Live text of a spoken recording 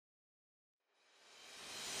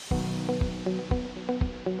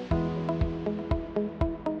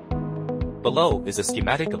Below is a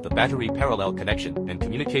schematic of the battery parallel connection and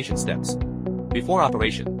communication steps. Before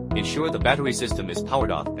operation, ensure the battery system is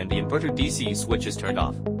powered off and the inverter DC switch is turned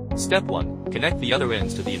off. Step 1. Connect the other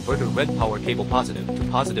ends to the inverter. Red power cable positive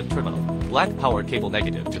to positive terminal, black power cable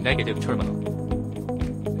negative to negative terminal.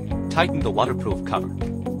 Tighten the waterproof cover.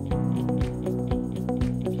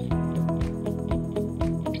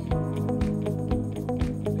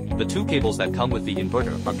 The two cables that come with the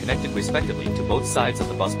inverter are connected respectively to both sides of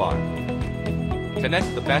the bus bar.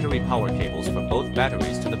 Connect the battery power cables from both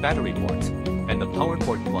batteries to the battery ports, and the power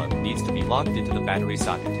cord plug needs to be locked into the battery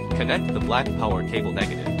socket. Connect the black power cable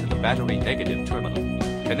negative to the battery negative terminal.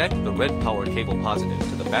 Connect the red power cable positive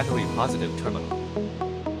to the battery positive terminal.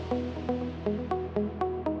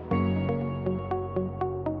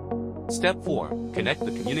 Step 4. Connect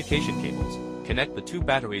the communication cables. Connect the two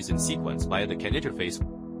batteries in sequence via the CAN interface.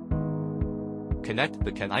 Connect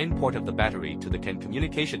the CAN IN port of the battery to the CAN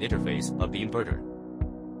communication interface of the inverter.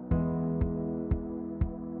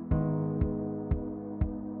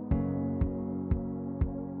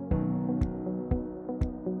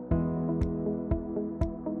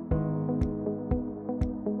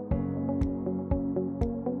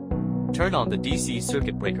 Turn on the DC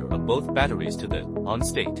circuit breaker of both batteries to the on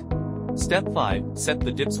state. Step 5. Set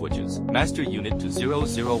the dip switches, master unit to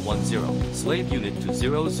 0010, slave unit to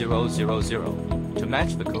 0000, to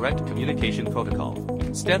match the correct communication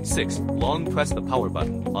protocol. Step 6. Long press the power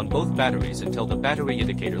button on both batteries until the battery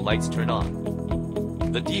indicator lights turn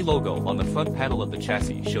on. The D logo on the front panel of the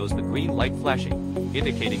chassis shows the green light flashing,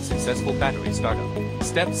 indicating successful battery startup.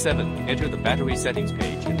 Step 7. Enter the battery settings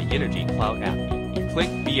page in the Yinergy Cloud app. Click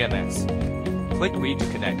BMS. Click Read to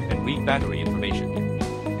connect and read battery information.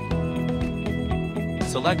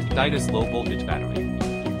 Select Dyness low voltage battery.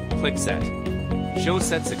 Click Set. Show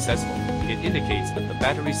set successful. It indicates that the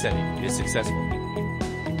battery setting is successful.